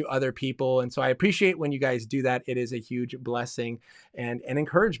to other people. And so I appreciate when you guys do that. It is a huge blessing and an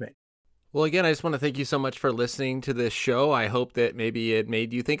encouragement. Well, again, I just want to thank you so much for listening to this show. I hope that maybe it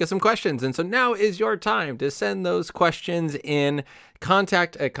made you think of some questions. And so now is your time to send those questions in.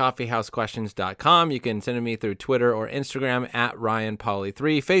 contact@coffeehousequestions.com. You can send them me through Twitter or Instagram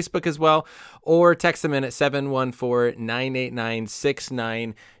 @RyanPolly3, Facebook as well, or text them in at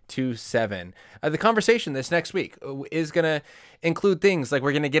 714-989-6927. The conversation this next week is going to include things like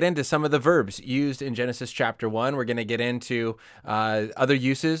we're going to get into some of the verbs used in Genesis chapter 1. We're going to get into other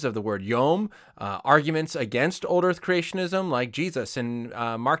uses of the word yom, arguments against old earth creationism, like Jesus in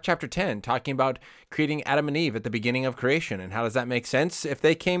Mark chapter 10, talking about creating Adam and Eve at the beginning of creation. And how does that make sense if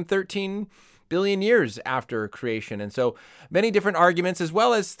they came 13 billion years after creation? And so many different arguments, as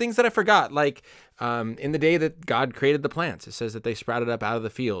well as things that I forgot, like in the day that God created the plants, it says that they sprouted up out of the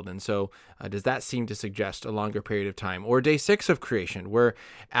field. And so does that seem to suggest a longer period of time? Or day 6 of creation, where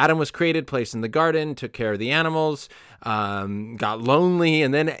Adam was created, placed in the garden, took care of the animals, got lonely,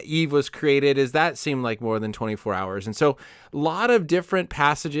 and then Eve was created. Does that seem like more than 24 hours? And so a lot of different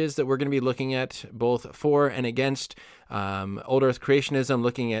passages that we're going to be looking at, both for and against old earth creationism,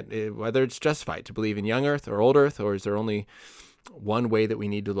 looking at whether it's justified to believe in young earth or old earth, or is there only one way that we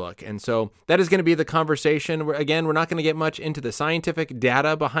need to look? And so that is going to be the conversation. Again, we're not going to get much into the scientific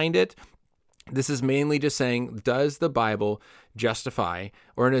data behind it. This is mainly just saying, does the Bible justify,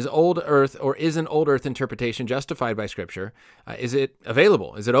 or is an old earth interpretation justified by Scripture? Is it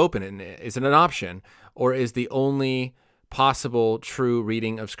available? Is it open? And is it an option? Or is the only possible true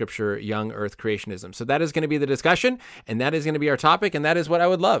reading of Scripture young earth creationism? So that is going to be the discussion, and that is going to be our topic, and that is what I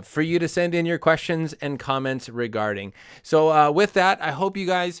would love for you to send in your questions and comments regarding. So with that, I hope you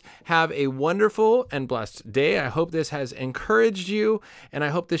guys have a wonderful and blessed day. I hope this has encouraged you, and I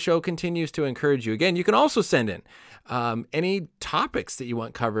hope the show continues to encourage you. Again, you can also send in any topics that you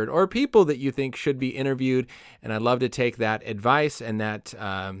want covered or people that you think should be interviewed. And I'd love to take that advice and that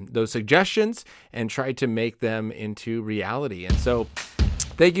those suggestions and try to make them into reality. And so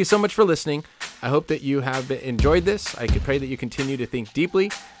thank you so much for listening. I hope that you have enjoyed this. I could pray that you continue to think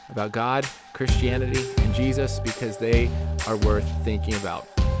deeply about God, Christianity, and Jesus, because they are worth thinking about.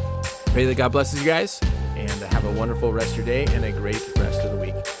 Pray that God blesses you guys, and have a wonderful rest of your day and a great rest of the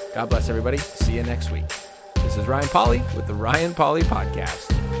week. God bless everybody. See you next week. This is Ryan Polly with the Ryan Polly Podcast.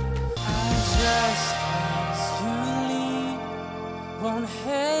 Just as you leave, won't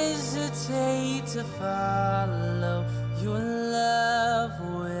hesitate to follow your